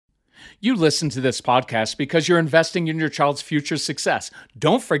You listen to this podcast because you're investing in your child's future success.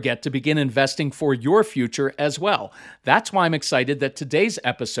 Don't forget to begin investing for your future as well. That's why I'm excited that today's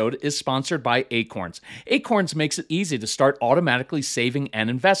episode is sponsored by Acorns. Acorns makes it easy to start automatically saving and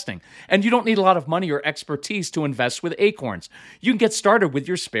investing. And you don't need a lot of money or expertise to invest with Acorns. You can get started with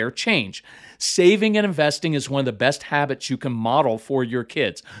your spare change. Saving and investing is one of the best habits you can model for your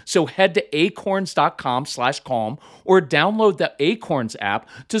kids. So head to acorns.com/calm or download the Acorns app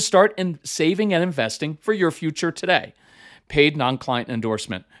to start saving and investing for your future today. Paid non-client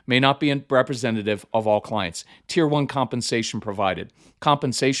endorsement. May not be representative of all clients. Tier 1 compensation provided.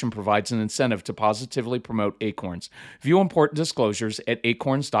 Compensation provides an incentive to positively promote Acorns. View important disclosures at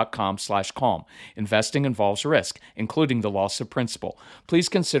acorns.com/calm. Investing involves risk, including the loss of principal. Please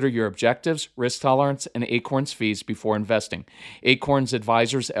consider your objectives, risk tolerance, and Acorns fees before investing. Acorns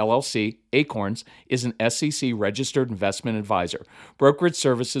Advisors LLC, Acorns, is an SEC-registered investment advisor. Brokerage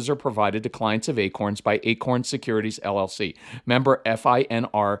services are provided to clients of Acorns by Acorns Securities LLC. Member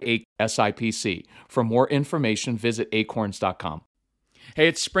FINRA SIPC. For more information, visit acorns.com. Hey,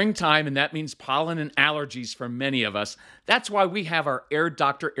 it's springtime, and that means pollen and allergies for many of us. That's why we have our Air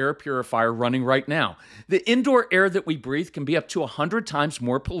Doctor air purifier running right now. The indoor air that we breathe can be up to 100 times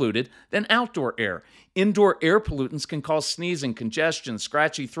more polluted than outdoor air. Indoor air pollutants can cause sneezing, congestion,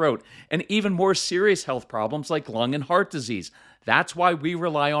 scratchy throat, and even more serious health problems like lung and heart disease. That's why we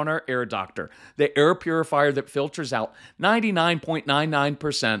rely on our Air Doctor, the air purifier that filters out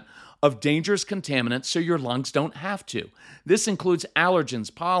 99.99% of dangerous contaminants so your lungs don't have to. This includes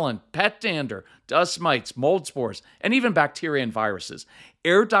allergens, pollen, pet dander, dust mites, mold spores, and even bacteria and viruses.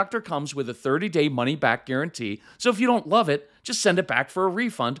 Air Doctor comes with a 30-day money-back guarantee, so if you don't love it, just send it back for a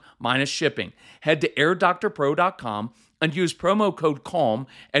refund minus shipping. Head to airdoctorpro.com and use promo code CALM,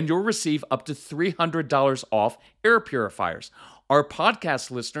 and you'll receive up to $300 off air purifiers. Our podcast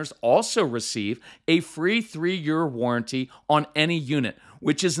listeners also receive a free 3-year warranty on any unit,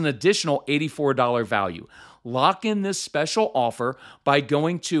 which is an additional $84 value. Lock in this special offer by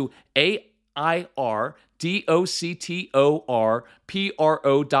going to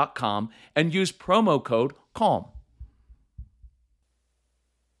airdoctorpro.com and use promo code CALM.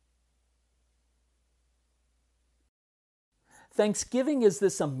 Thanksgiving is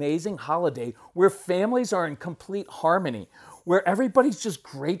this amazing holiday where families are in complete harmony, where everybody's just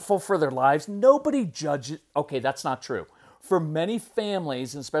grateful for their lives. Nobody judges. Okay, that's not true. For many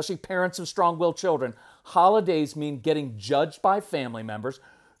families, and especially parents of strong-willed children, holidays mean getting judged by family members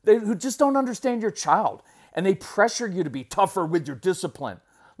who just don't understand your child, and they pressure you to be tougher with your discipline.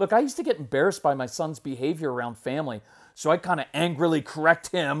 Look, I used to get embarrassed by my son's behavior around family, so I kind of angrily correct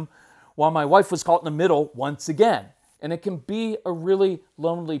him while my wife was caught in the middle once again. And it can be a really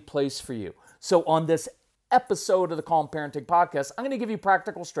lonely place for you. So on this episode of the Calm Parenting Podcast, I'm going to give you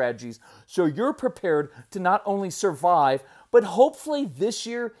practical strategies so you're prepared to not only survive, but hopefully this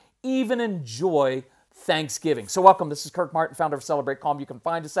year even enjoy Thanksgiving. So welcome. This is Kirk Martin, founder of Celebrate Calm. You can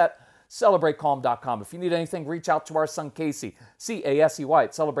find us at celebratecalm.com. If you need anything, reach out to our son Casey, Casey at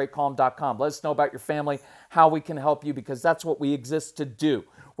celebratecalm.com. Let us know about your family, how we can help you, because that's what we exist to do.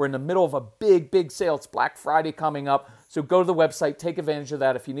 We're in the middle of a big sale. It's Black Friday coming up. So go to the website, take advantage of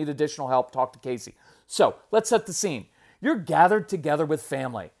that. If you need additional help, talk to Casey. So let's set the scene. You're gathered together with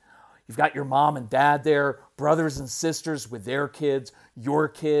family. You've got your mom and dad there, brothers and sisters with their kids, your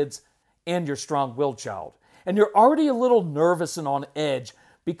kids, and your strong-willed child. And you're already a little nervous and on edge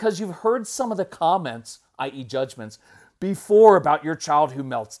because you've heard some of the comments, i.e. judgments, before about your child who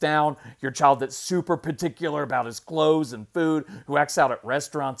melts down, your child that's super particular about his clothes and food, who acts out at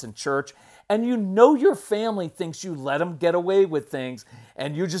restaurants and church, and you know your family thinks you let him get away with things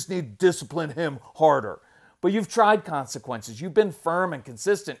and you just need to discipline him harder. But you've tried consequences. You've been firm and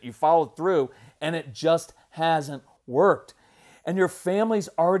consistent. You followed through, and it just hasn't worked. And your family's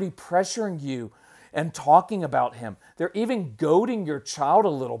already pressuring you and talking about him. They're even goading your child a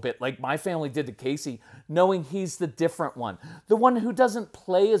little bit, like my family did to Casey, knowing he's the different one, the one who doesn't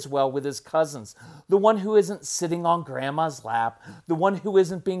play as well with his cousins, the one who isn't sitting on grandma's lap, the one who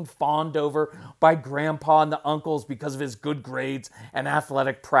isn't being fawned over by grandpa and the uncles because of his good grades and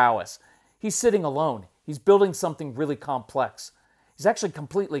athletic prowess. He's sitting alone. He's building something really complex. He's actually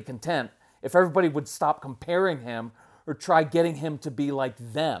completely content if everybody would stop comparing him or try getting him to be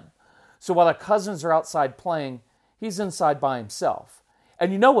like them. So while the cousins are outside playing, he's inside by himself.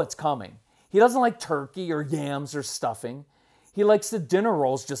 And you know what's coming. He doesn't like turkey or yams or stuffing. He likes the dinner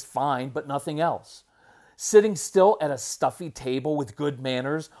rolls just fine, but nothing else. Sitting still at a stuffy table with good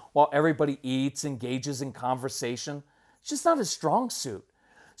manners while everybody eats, engages in conversation, it's just not his strong suit.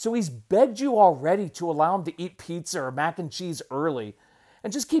 So he's begged you already to allow him to eat pizza or mac and cheese early,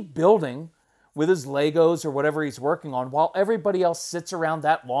 and just keep building with his Legos or whatever he's working on while everybody else sits around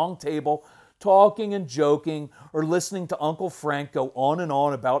that long table talking and joking or listening to Uncle Frank go on and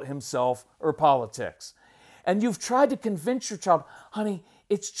on about himself or politics. And you've tried to convince your child, honey,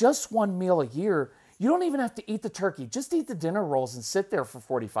 it's just one meal a year. You don't even have to eat the turkey. Just eat the dinner rolls and sit there for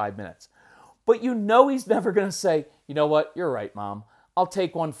 45 minutes. But you know he's never going to say, you know what, you're right, Mom. I'll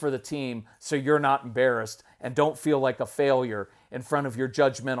take one for the team so you're not embarrassed and don't feel like a failure in front of your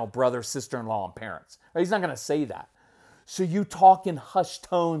judgmental brother, sister-in-law, and parents. He's not going to say that. So you talk in hushed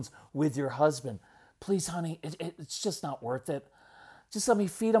tones with your husband. Please, honey, it's just not worth it. Just let me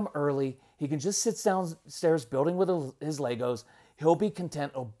feed him early. He can just sit downstairs building with his Legos. He'll be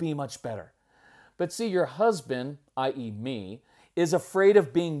content. It'll be much better. But see, your husband, i.e. me, is afraid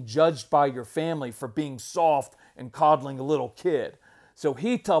of being judged by your family for being soft and coddling a little kid. So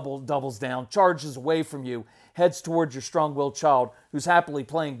he doubles down, charges away from you, heads towards your strong-willed child who's happily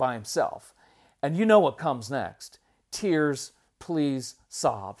playing by himself. And you know what comes next. Tears, pleas,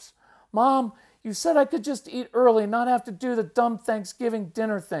 sobs. Mom, you said I could just eat early and not have to do the dumb Thanksgiving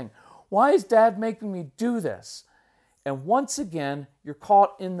dinner thing. Why is Dad making me do this? And once again, you're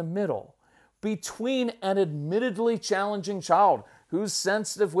caught in the middle between an admittedly challenging child who's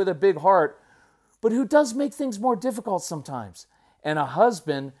sensitive with a big heart, but who does make things more difficult sometimes, and a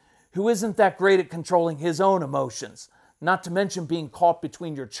husband who isn't that great at controlling his own emotions, not to mention being caught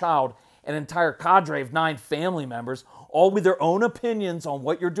between your child and an entire cadre of 9 family members, all with their own opinions on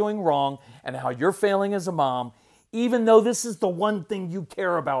what you're doing wrong and how you're failing as a mom, even though this is the one thing you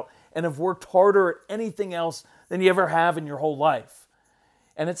care about and have worked harder at anything else than you ever have in your whole life.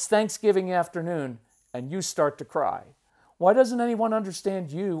 And it's Thanksgiving afternoon, and you start to cry. Why doesn't anyone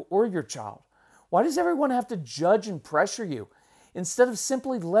understand you or your child? Why does everyone have to judge and pressure you instead of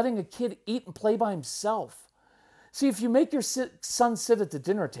simply letting a kid eat and play by himself? See, if you make your son sit at the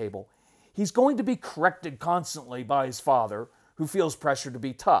dinner table, he's going to be corrected constantly by his father, who feels pressure to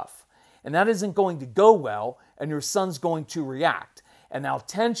be tough. And that isn't going to go well, and your son's going to react. And now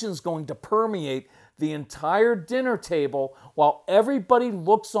tension's going to permeate the entire dinner table while everybody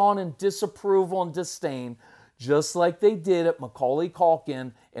looks on in disapproval and disdain, just like they did at Macaulay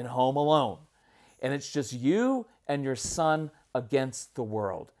Culkin in Home Alone. And it's just you and your son against the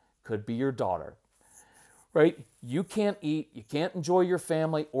world. Could be your daughter. Right? You can't eat, you can't enjoy your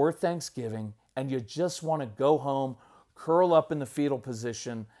family or Thanksgiving, and you just want to go home, curl up in the fetal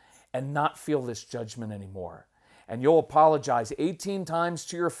position, and not feel this judgment anymore. And you'll apologize 18 times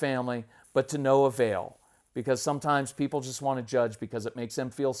to your family, but to no avail, because sometimes people just want to judge because it makes them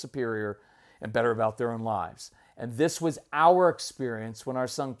feel superior and better about their own lives. And this was our experience when our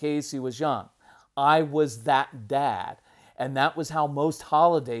son Casey was young. I was that dad, and that was how most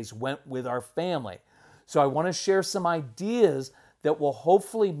holidays went with our family. So I want to share some ideas that will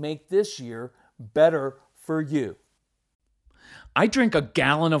hopefully make this year better for you. I drink a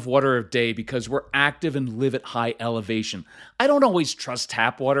gallon of water a day because we're active and live at high elevation. I don't always trust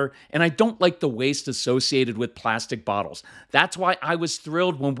tap water, and I don't like the waste associated with plastic bottles. That's why I was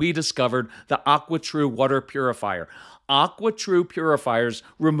thrilled when we discovered the AquaTrue water purifier. AquaTrue purifiers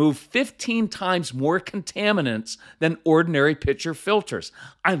remove 15 times more contaminants than ordinary pitcher filters.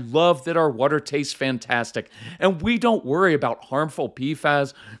 I love that our water tastes fantastic, and we don't worry about harmful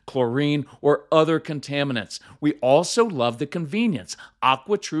PFAS, chlorine, or other contaminants. We also love the convenience.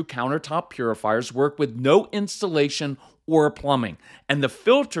 AquaTrue countertop purifiers work with no installation or plumbing, and the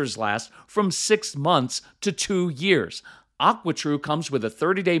filters last from 6 months to 2 years. AquaTrue comes with a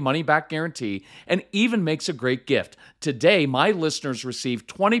 30-day money-back guarantee and even makes a great gift. Today, my listeners receive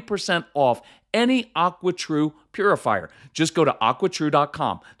 20% off any AquaTrue purifier. Just go to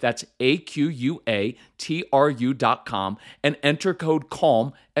aquatrue.com. That's AQUATRU.com and enter code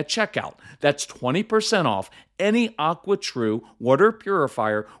CALM at checkout. That's 20% off any AquaTrue water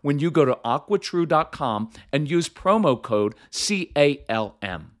purifier when you go to aquatrue.com and use promo code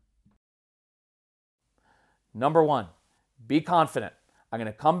CALM. Number 1. Be confident. I'm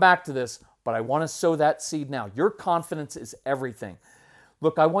going to come back to this, but I want to sow that seed now. Your confidence is everything.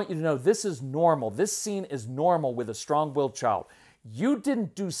 Look, I want you to know this is normal. This scene is normal with a strong-willed child. You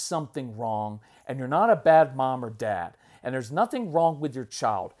didn't do something wrong, and you're not a bad mom or dad, and there's nothing wrong with your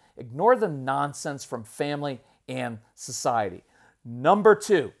child. Ignore the nonsense from family and society. Number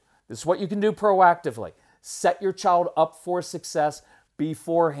 2, this is what you can do proactively. Set your child up for success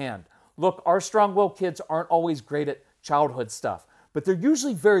beforehand. Look, our strong-willed kids aren't always great at childhood stuff, but they're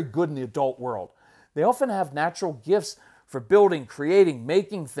usually very good in the adult world. They often have natural gifts for building, creating,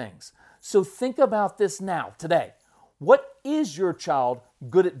 making things. So think about this now, today. What is your child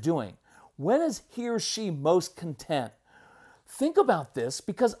good at doing? When is he or she most content? Think about this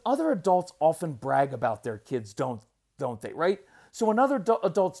because other adults often brag about their kids, don't they, right? So when other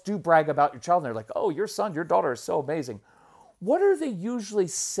adults do brag about your child, and they're like, oh, your son, your daughter is so amazing. What are they usually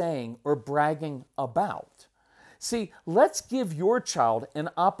saying or bragging about? See, let's give your child an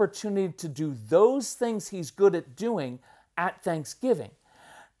opportunity to do those things he's good at doing at Thanksgiving.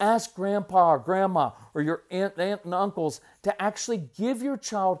 Ask grandpa or grandma or your aunt and uncles to actually give your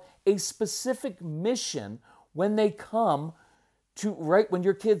child a specific mission when they come to, right, when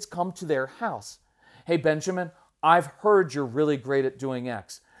your kids come to their house. Hey, Benjamin, I've heard you're really great at doing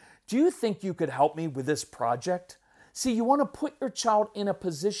X. Do you think you could help me with this project? See, you want to put your child in a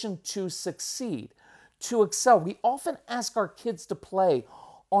position to succeed, to excel. We often ask our kids to play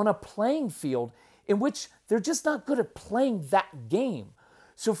on a playing field in which they're just not good at playing that game.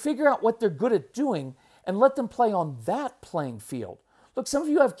 So figure out what they're good at doing and let them play on that playing field. Look, some of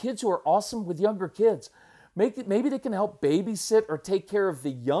you have kids who are awesome with younger kids. Maybe they can help babysit or take care of the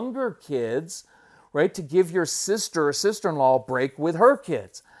younger kids, right, to give your sister or sister-in-law a break with her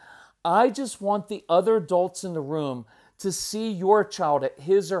kids. I just want the other adults in the room to see your child at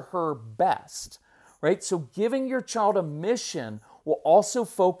his or her best, right? So giving your child a mission will also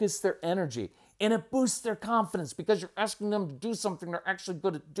focus their energy, and it boosts their confidence because you're asking them to do something they're actually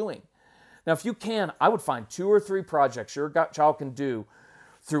good at doing. Now, if you can, I would find 2 or 3 projects your child can do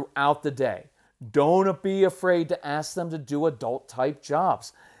throughout the day. Don't be afraid to ask them to do adult-type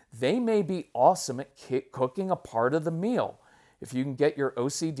jobs. They may be awesome at cooking a part of the meal. If you can get your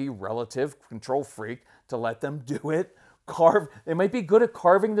OCD relative, control freak, to let them do it, they might be good at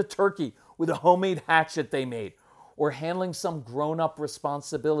carving the turkey with a homemade hatchet they made, or handling some grown-up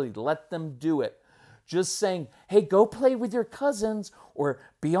responsibility. Let them do it. Just saying, hey, go play with your cousins or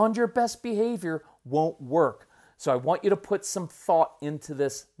be on your best behavior won't work. So I want you to put some thought into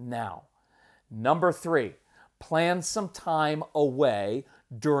this now. Number 3, plan some time away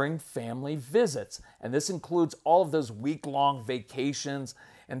during family visits. And this includes all of those week-long vacations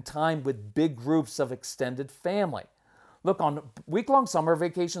and time with big groups of extended family. Look, on week-long summer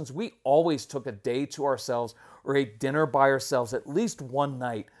vacations, we always took a day to ourselves or ate dinner by ourselves at least one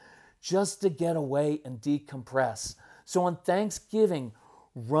night just to get away and decompress. So on Thanksgiving,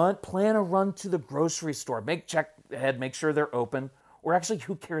 plan a run to the grocery store. Check ahead, make sure they're open. Or actually,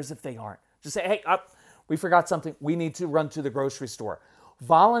 who cares if they aren't? Just say, hey, we forgot something. We need to run to the grocery store.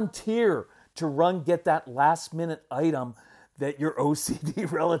 Volunteer to get that last minute item that your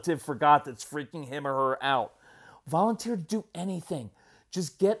OCD relative forgot that's freaking him or her out. Volunteer to do anything.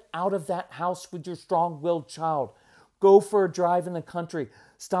 Just get out of that house with your strong-willed child. Go for a drive in the country.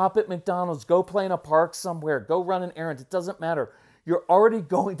 Stop at McDonald's. Go play in a park somewhere. Go run an errand. It doesn't matter. You're already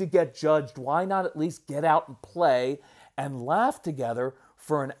going to get judged. Why not at least get out and play and laugh together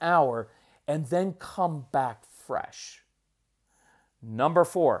for an hour and then come back fresh? Number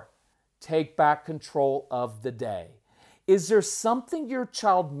 4, take back control of the day. Is there something your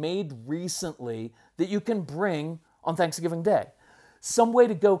child made recently that you can bring on Thanksgiving Day? Some way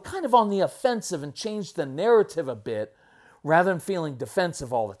to go kind of on the offensive and change the narrative a bit rather than feeling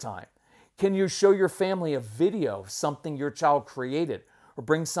defensive all the time. Can you show your family a video of something your child created or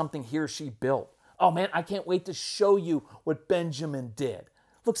bring something he or she built? Oh man, I can't wait to show you what Benjamin did.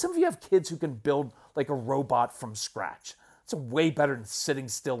 Look, some of you have kids who can build like a robot from scratch. It's way better than sitting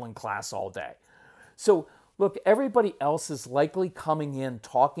still in class all day. So look, everybody else is likely coming in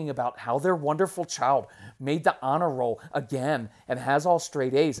talking about how their wonderful child made the honor roll again and has all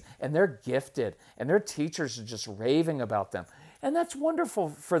straight A's, and they're gifted, and their teachers are just raving about them. And that's wonderful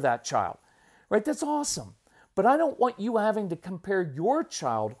for that child, right? That's awesome. But I don't want you having to compare your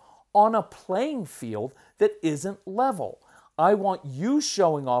child on a playing field that isn't level. I want you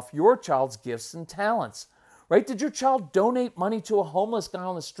showing off your child's gifts and talents. Right? Did your child donate money to a homeless guy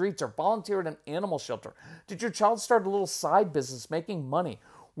on the streets or volunteer at an animal shelter? Did your child start a little side business making money,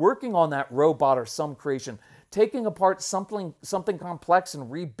 working on that robot or some creation, taking apart something complex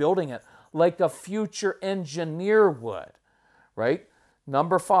and rebuilding it like a future engineer would? Right?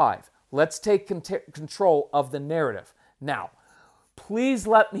 Number 5, let's take control of the narrative. Now, please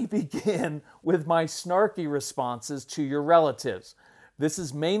let me begin with my snarky responses to your relatives. This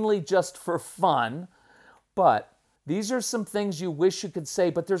is mainly just for fun. But these are some things you wish you could say,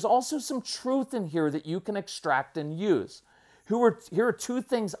 but there's also some truth in here that you can extract and use. Here are 2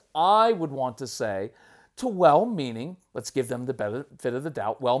 things I would want to say to well-meaning, let's give them the benefit of the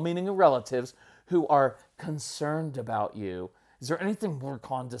doubt, well-meaning relatives who are concerned about you. Is there anything more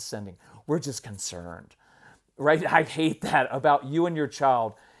condescending? We're just concerned, right? I hate that about you and your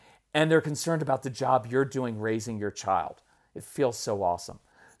child, and they're concerned about the job you're doing raising your child. It feels so awesome.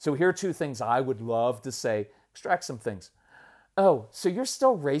 So here are 2 things I would love to say. Extract some things. Oh, so you're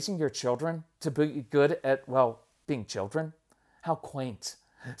still raising your children to be good at, well, being children? How quaint.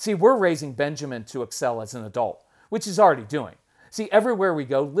 See, we're raising Benjamin to excel as an adult, which he's already doing. See, everywhere we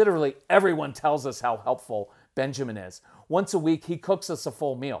go, literally everyone tells us how helpful Benjamin is. Once a week, he cooks us a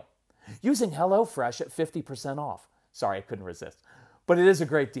full meal using HelloFresh at 50% off. Sorry, I couldn't resist. But it is a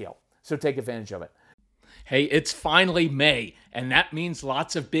great deal, so take advantage of it. Hey, it's finally May, and that means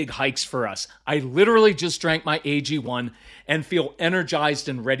lots of big hikes for us. I literally just drank my AG1 and feel energized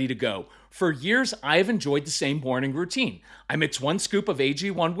and ready to go. For years, I have enjoyed the same morning routine. I mix 1 scoop of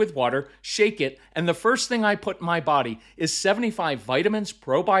AG1 with water, shake it, and the first thing I put in my body is 75 vitamins,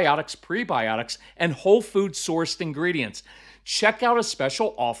 probiotics, prebiotics, and whole food sourced ingredients. Check out a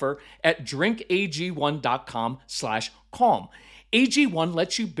special offer at drinkag1.com/calm. AG1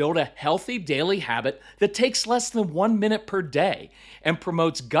 lets you build a healthy daily habit that takes less than 1 minute per day and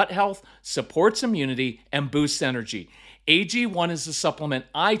promotes gut health, supports immunity, and boosts energy. AG1 is a supplement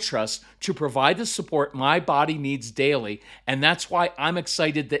I trust to provide the support my body needs daily, and that's why I'm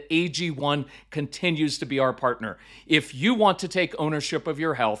excited that AG1 continues to be our partner. If you want to take ownership of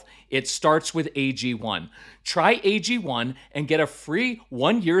your health, it starts with AG1. Try AG1 and get a free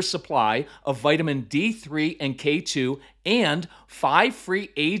 1-year supply of vitamin D3 and K2 and 5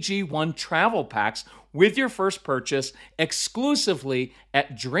 free AG1 travel packs with your first purchase exclusively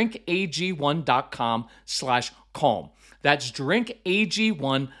at drinkag1.com/calm. That's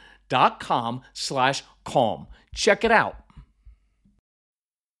drinkag1.com/calm. Check it out.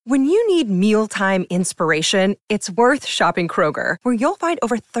 When you need mealtime inspiration, it's worth shopping Kroger, where you'll find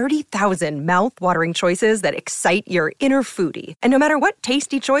over 30,000 mouth-watering choices that excite your inner foodie. And no matter what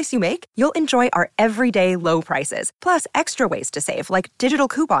tasty choice you make, you'll enjoy our everyday low prices, plus extra ways to save, like digital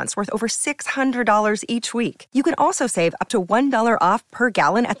coupons worth over $600 each week. You can also save up to $1 off per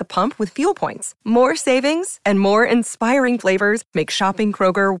gallon at the pump with fuel points. More savings and more inspiring flavors make shopping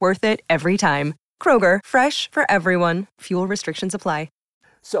Kroger worth it every time. Kroger, fresh for everyone. Fuel restrictions apply.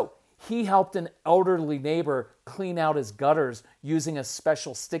 So he helped an elderly neighbor clean out his gutters using a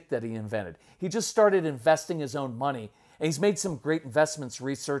special stick that he invented. He just started investing his own money, and he's made some great investments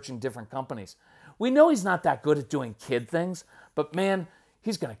researching different companies. We know he's not that good at doing kid things, but man,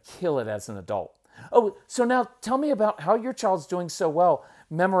 he's going to kill it as an adult. Oh, so now tell me about how your child's doing so well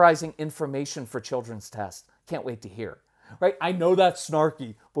memorizing information for children's tests. Can't wait to hear. Right? I know that's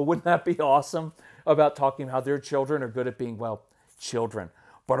snarky, but wouldn't that be awesome about talking how their children are good at being, well, children.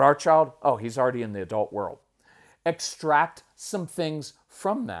 But our child, oh, he's already in the adult world. Extract some things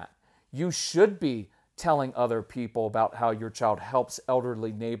from that. You should be telling other people about how your child helps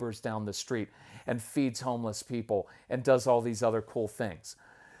elderly neighbors down the street and feeds homeless people and does all these other cool things.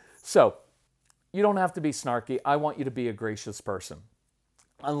 So you don't have to be snarky. I want you to be a gracious person.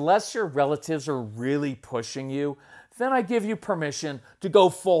 Unless your relatives are really pushing you, then I give you permission to go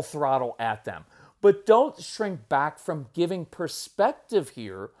full throttle at them. But don't shrink back from giving perspective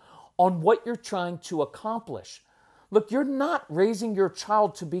here on what you're trying to accomplish. Look, you're not raising your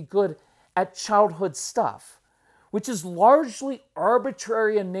child to be good at childhood stuff, which is largely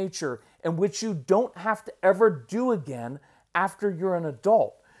arbitrary in nature and which you don't have to ever do again after you're an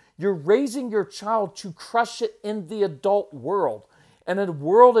adult. You're raising your child to crush it in the adult world, and a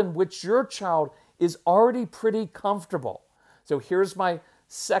world in which your child is already pretty comfortable. So here's my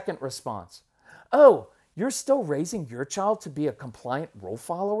second response. Oh, you're still raising your child to be a compliant rule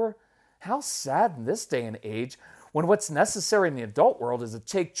follower? How sad in this day and age when what's necessary in the adult world is a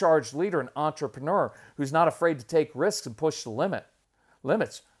take-charge leader and entrepreneur who's not afraid to take risks and push the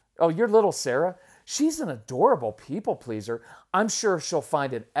limits. Oh, your little Sarah, she's an adorable people pleaser. I'm sure she'll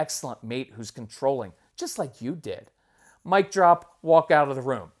find an excellent mate who's controlling, just like you did. Mic drop, walk out of the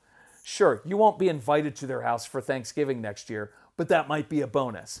room. Sure, you won't be invited to their house for Thanksgiving next year, but that might be a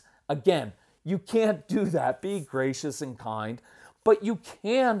bonus. Again, you can't do that. Be gracious and kind, but you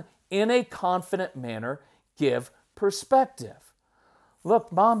can, in a confident manner, give perspective.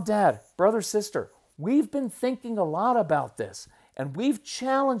 Look, mom, dad, brother, sister, we've been thinking a lot about this, and we've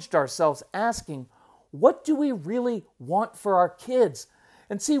challenged ourselves asking, what do we really want for our kids?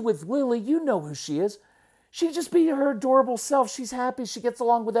 And see, with Lily, you know who she is. She just be her adorable self. She's happy. She gets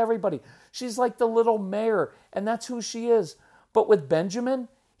along with everybody. She's like the little mayor, and that's who she is. But with Benjamin,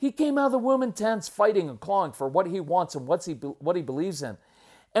 he came out of the womb intense, fighting and clawing for what he wants and what he believes in.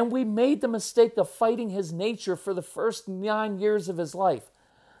 And we made the mistake of fighting his nature for the first 9 years of his life.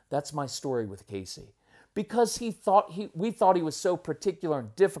 That's my story with Casey. Because we thought he was so particular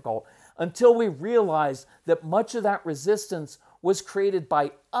and difficult until we realized that much of that resistance was created by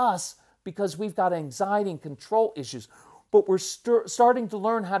us because we've got anxiety and control issues. But we're starting to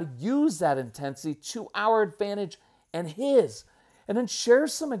learn how to use that intensity to our advantage and his. And then share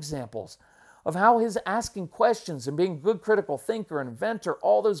some examples of how his asking questions and being a good critical thinker and inventor,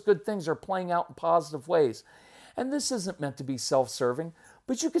 all those good things are playing out in positive ways. And this isn't meant to be self-serving,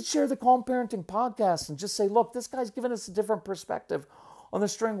 but you could share the Calm Parenting podcast and just say, look, this guy's giving us a different perspective on the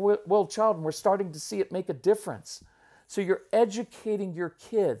strong-willed child, and we're starting to see it make a difference. So you're educating your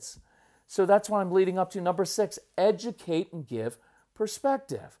kids. So that's what I'm leading up to. Number 6, educate and give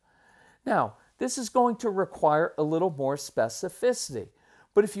perspective. Now, this is going to require a little more specificity.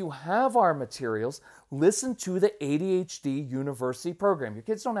 But if you have our materials, listen to the ADHD University program. Your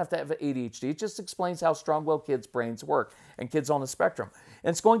kids don't have to have ADHD. It just explains how strong-willed kids' brains work and kids on the spectrum.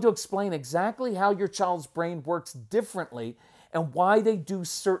 And it's going to explain exactly how your child's brain works differently and why they do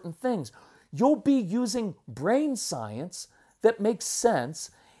certain things. You'll be using brain science that makes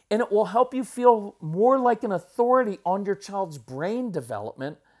sense, and it will help you feel more like an authority on your child's brain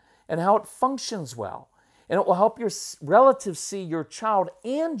development and how it functions well. And it will help your relatives see your child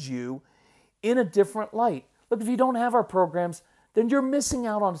and you in a different light. Look, if you don't have our programs, then you're missing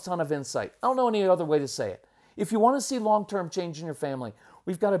out on a ton of insight. I don't know any other way to say it. If you want to see long-term change in your family,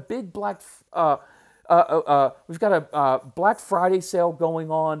 we've got a big Black Friday sale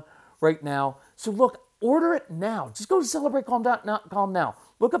going on right now. So look, order it now. Just go to Celebrate Calm Now.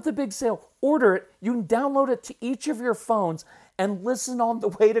 Look up the big sale. Order it. You can download it to each of your phones and listen on the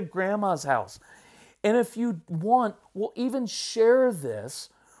way to Grandma's house. And if you want, we'll even share this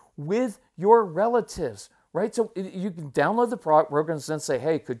with your relatives, right? So you can download the programs and say,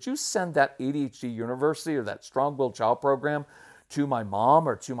 hey, could you send that ADHD University or that Strong-Willed Child program to my mom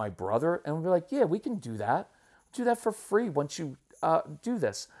or to my brother? And we'll be like, yeah, we can do that. Do that for free once you do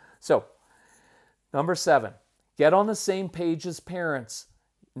this. So, number 7, get on the same page as parents,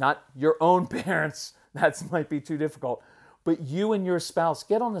 not your own parents. That might be too difficult. But you and your spouse,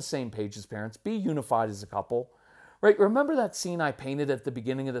 get on the same page as parents. Be unified as a couple, right? Remember that scene I painted at the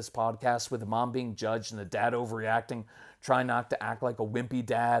beginning of this podcast with the mom being judged and the dad overreacting, trying not to act like a wimpy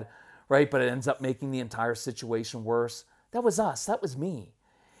dad, right? But it ends up making the entire situation worse. That was us. That was me.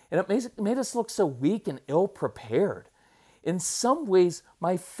 And it made us look so weak and ill-prepared. In some ways,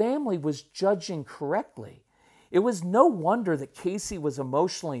 my family was judging correctly. It was no wonder that Casey was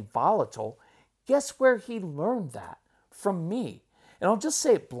emotionally volatile. Guess where he learned that? From me. And I'll just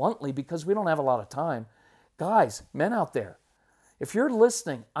say it bluntly because we don't have a lot of time. Guys, men out there, if you're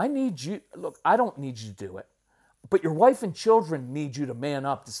listening, I need you. Look, I don't need you to do it. But your wife and children need you to man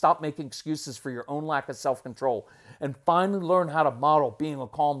up, to stop making excuses for your own lack of self-control, and finally learn how to model being a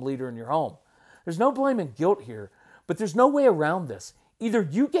calm leader in your home. There's no blame and guilt here, but there's no way around this. Either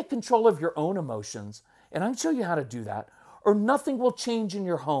you get control of your own emotions, and I can show you how to do that, or nothing will change in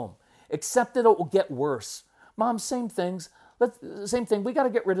your home, except that it will get worse. Mom, same thing. We got to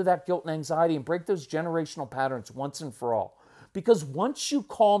get rid of that guilt and anxiety and break those generational patterns once and for all. Because once you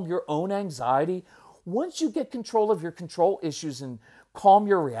calm your own anxiety, once you get control of your control issues and calm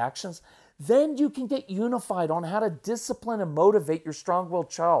your reactions, then you can get unified on how to discipline and motivate your strong-willed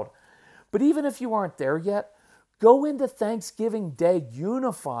child. But even if you aren't there yet, go into Thanksgiving Day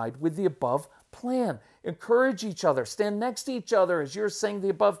unified with the above plan. Encourage each other. Stand next to each other as you're saying the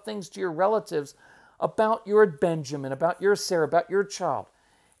above things to your relatives about your Benjamin, about your Sarah, about your child.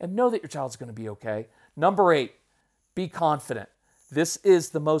 And know that your child's going to be okay. Number 8, be confident. This is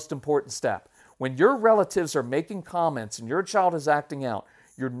the most important step. When your relatives are making comments and your child is acting out,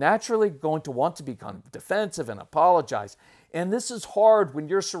 you're naturally going to want to become defensive and apologize. And this is hard when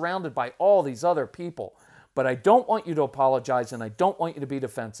you're surrounded by all these other people. But I don't want you to apologize and I don't want you to be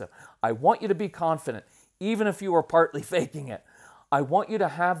defensive. I want you to be confident, even if you are partly faking it. I want you to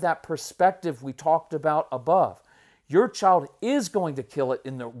have that perspective we talked about above. Your child is going to kill it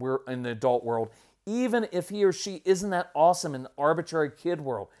in the adult world, even if he or she isn't that awesome in the arbitrary kid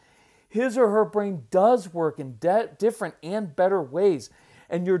world. His or her brain does work in different and better ways,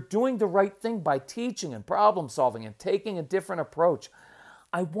 and you're doing the right thing by teaching and problem solving and taking a different approach.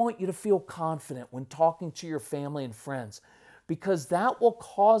 I want you to feel confident when talking to your family and friends, because that will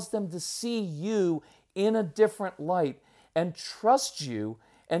cause them to see you in a different light and trust you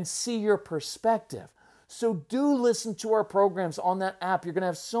and see your perspective. So do listen to our programs on that app. You're going to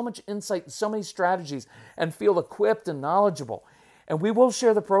have so much insight and so many strategies and feel equipped and knowledgeable. And we will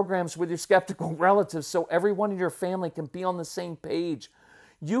share the programs with your skeptical relatives so everyone in your family can be on the same page.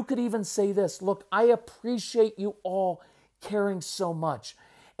 You could even say this, look, I appreciate you all caring so much,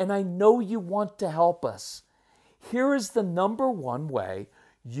 and I know you want to help us. Here is the number one way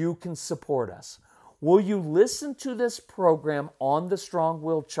you can support us. Will you listen to this program on the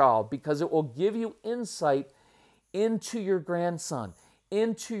strong-willed child, because it will give you insight into your grandson,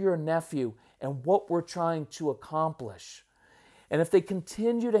 into your nephew, and what we're trying to accomplish. And if they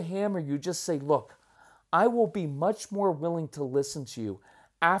continue to hammer you, just say, look, I will be much more willing to listen to you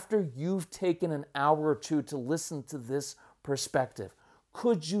after you've taken an hour or two to listen to this perspective.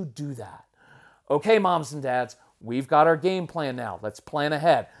 Could you do that? Okay, moms and dads, we've got our game plan now. Let's plan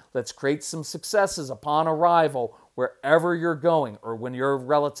ahead. Let's create some successes upon arrival wherever you're going or when your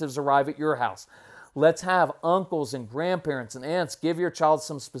relatives arrive at your house. Let's have uncles and grandparents and aunts give your child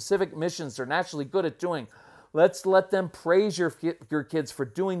some specific missions they're naturally good at doing. Let's let them praise your kids for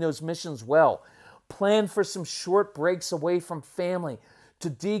doing those missions well. Plan for some short breaks away from family to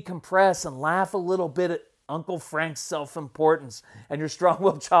decompress and laugh a little bit at Uncle Frank's self-importance, and your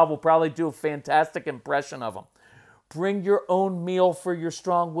strong-willed child will probably do a fantastic impression of him. Bring your own meal for your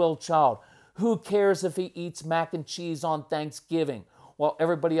strong-willed child. Who cares if he eats mac and cheese on Thanksgiving while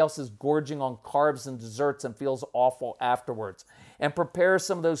everybody else is gorging on carbs and desserts and feels awful afterwards? And prepare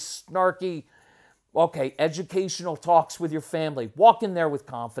some of those snarky, educational talks with your family. Walk in there with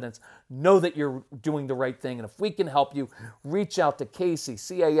confidence. Know that you're doing the right thing. And if we can help you, reach out to Casey,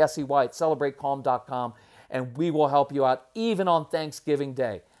 C-A-S-E-Y, at celebratecalm.com, and we will help you out even on Thanksgiving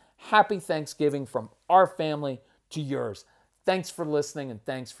Day. Happy Thanksgiving from our family to yours. Thanks for listening and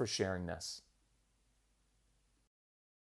thanks for sharing this.